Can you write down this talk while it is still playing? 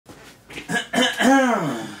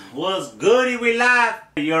What's goody? We live.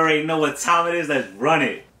 You already know what time it is. Let's run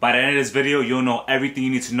it. By the end of this video, you'll know everything you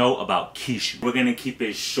need to know about Kishu. We're gonna keep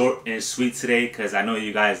it short and sweet today because I know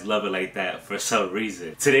you guys love it like that for some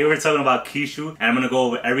reason. Today we're talking about Kishu and I'm gonna go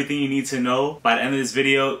over everything you need to know. By the end of this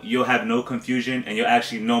video, you'll have no confusion and you'll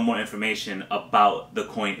actually know more information about the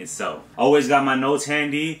coin itself. Always got my notes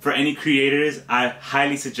handy. For any creators, I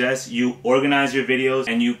highly suggest you organize your videos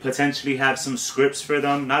and you potentially have some scripts for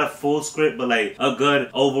them. Not a full script, but like a good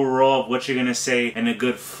overall of what you're gonna say and a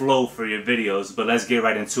good flow for your videos. But let's get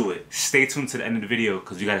right into it. Stay tuned to the end of the video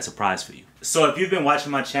because we got a surprise for you. So if you've been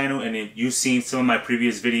watching my channel and if you've seen some of my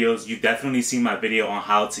previous videos, you've definitely seen my video on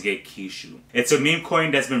how to get Kishu. It's a meme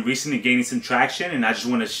coin that's been recently gaining some traction and I just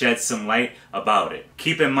want to shed some light about it.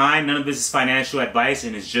 Keep in mind, none of this is financial advice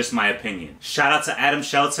and it's just my opinion. Shout out to Adam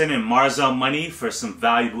Shelton and Marzal Money for some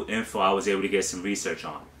valuable info I was able to get some research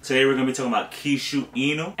on. Today we're going to be talking about Kishu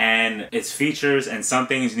Inu and its features and some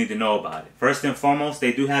things you need to know about it. First and foremost,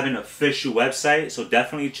 they do have an official website, so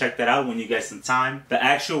definitely check that out when you get some time. The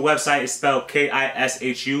actual website is spelled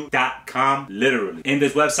KISHU.com, literally. In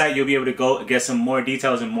this website, you'll be able to go get some more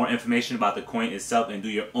details and more information about the coin itself and do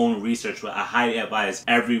your own research, what I highly advise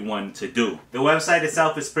everyone to do. The website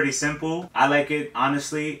itself is pretty simple. I like it,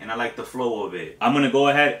 honestly, and I like the flow of it. I'm going to go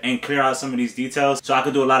ahead and clear out some of these details so I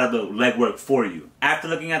can do a lot of the legwork for you. After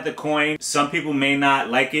looking at the coin, some people may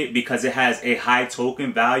not like it because it has a high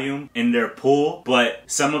token value in their pool, but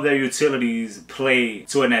some of their utilities play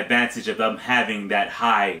to an advantage of them having that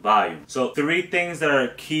high volume. So 3 things that are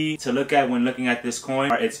key to look at when looking at this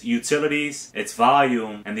coin are its utilities, its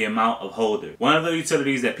volume, and the amount of holder. One of the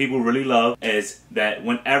utilities that people really love is that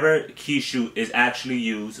whenever Kishu is actually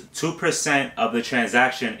used, 2% of the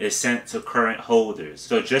transaction is sent to current holders.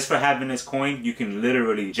 So just for having this coin, you can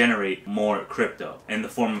literally generate more crypto. In the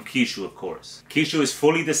form of Kishu, of course. Kishu is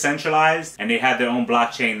fully decentralized and they have their own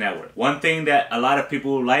blockchain network. One thing that a lot of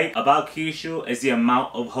people like about Kishu is the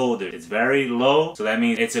amount of holders. It's very low, so that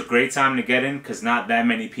means it's a great time to get in because not that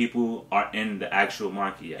many people are in the actual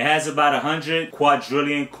market yet. It has about 100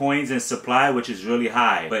 quadrillion coins in supply, which is really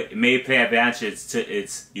high, but it may pay advantage to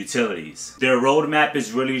its utilities. Their roadmap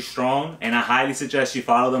is really strong and I highly suggest you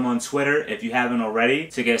follow them on Twitter if you haven't already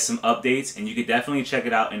to get some updates, and you can definitely check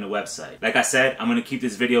it out in the website. Like I said, I'm going to keep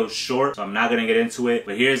this video short, so I'm not going to get into it,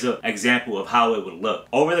 but here's an example of how it would look.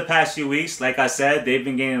 Over the past few weeks, like I said, they've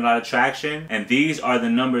been gaining a lot of traction, and these are the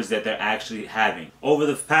numbers that they're actually having. Over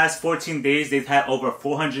the past 14 days, they've had over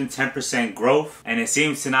 410% growth, and it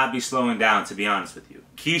seems to not be slowing down, to be honest with you.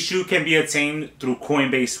 Kishu can be obtained through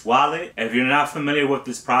Coinbase Wallet. If you're not familiar with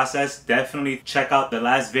this process, definitely check out the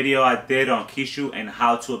last video I did on Kishu and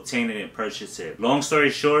how to obtain it and purchase it. Long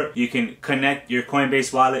story short, you can connect your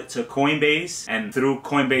Coinbase Wallet to Coinbase, and through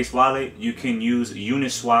Coinbase Wallet, you can use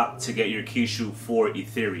Uniswap to get your Kishu for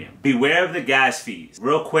Ethereum. Beware of the gas fees.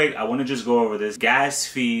 Real quick, I want to just go over this. Gas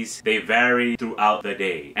fees, they vary throughout the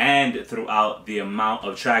day and throughout the amount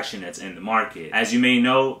of traction that's in the market. As you may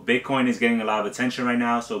know, Bitcoin is getting a lot of attention right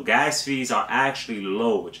now, so gas fees are actually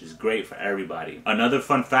low, which is great for everybody. Another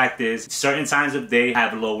fun fact is certain times of day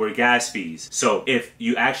have lower gas fees. So if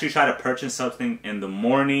you actually try to purchase something in the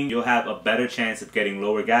morning, you'll have a better chance of getting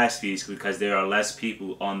lower gas fees because there are less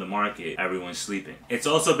people on the market. Everyone's sleeping. It's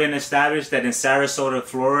also been established that in Sarasota,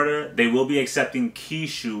 Florida, they will be accepting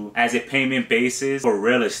Kishu as a payment basis for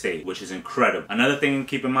real estate, which is incredible. Another thing to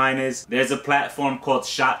keep in mind is there's a platform called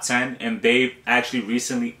Shop 10 and they've actually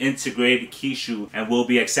recently integrated Kishu and will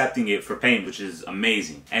be accepting it for payment, which is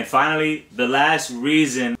amazing. And finally, the last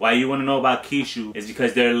reason why you want to know about Kishu is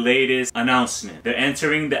because their latest announcement. They're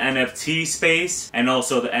entering the NFT space and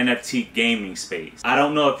also the NFT gaming space. I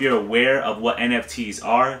don't know if you're aware of what NFTs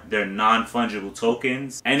are. They're non-fungible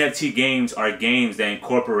tokens. NFT games are games that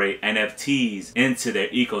incorporate NFTs into their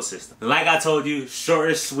ecosystem. Like I told you, short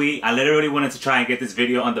and sweet. I literally wanted to try and get this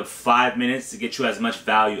video under 5 minutes to get you as much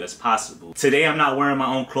value as possible. Today I'm not wearing my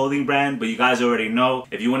own clothing brand, but you guys already know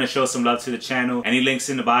if you want to show some love to the channel, any links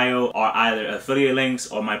in the bio are either affiliate links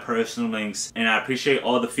or my personal links, and I appreciate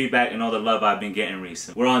all the feedback and all the love I've been getting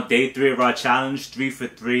recently. We're on day 3 of our challenge, 3 for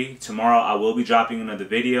 3. Tomorrow I will be dropping another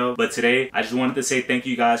video, but today I just wanted to say thank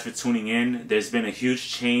you guys for tuning in. There's been a huge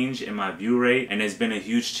change in my view rate and there's been a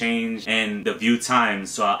huge change in the view time,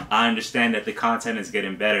 so I understand that the content is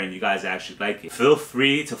getting better and you guys actually like it. Feel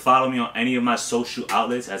free to follow me on any of my social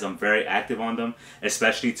outlets as I'm very active on them,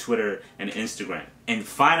 especially Twitter and Instagram. And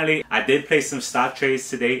finally, I did place some stock trades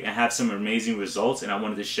today and have some amazing results, and I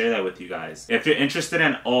wanted to share that with you guys. If you're interested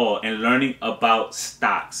at all in learning about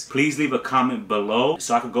stocks, please leave a comment below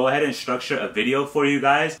so I could go ahead and structure a video for you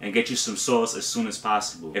guys and get you some source as soon as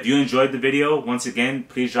possible. If you enjoyed the video, once again,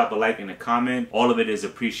 please drop a like and a comment. All of it is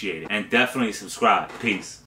appreciated. And definitely subscribe. Peace.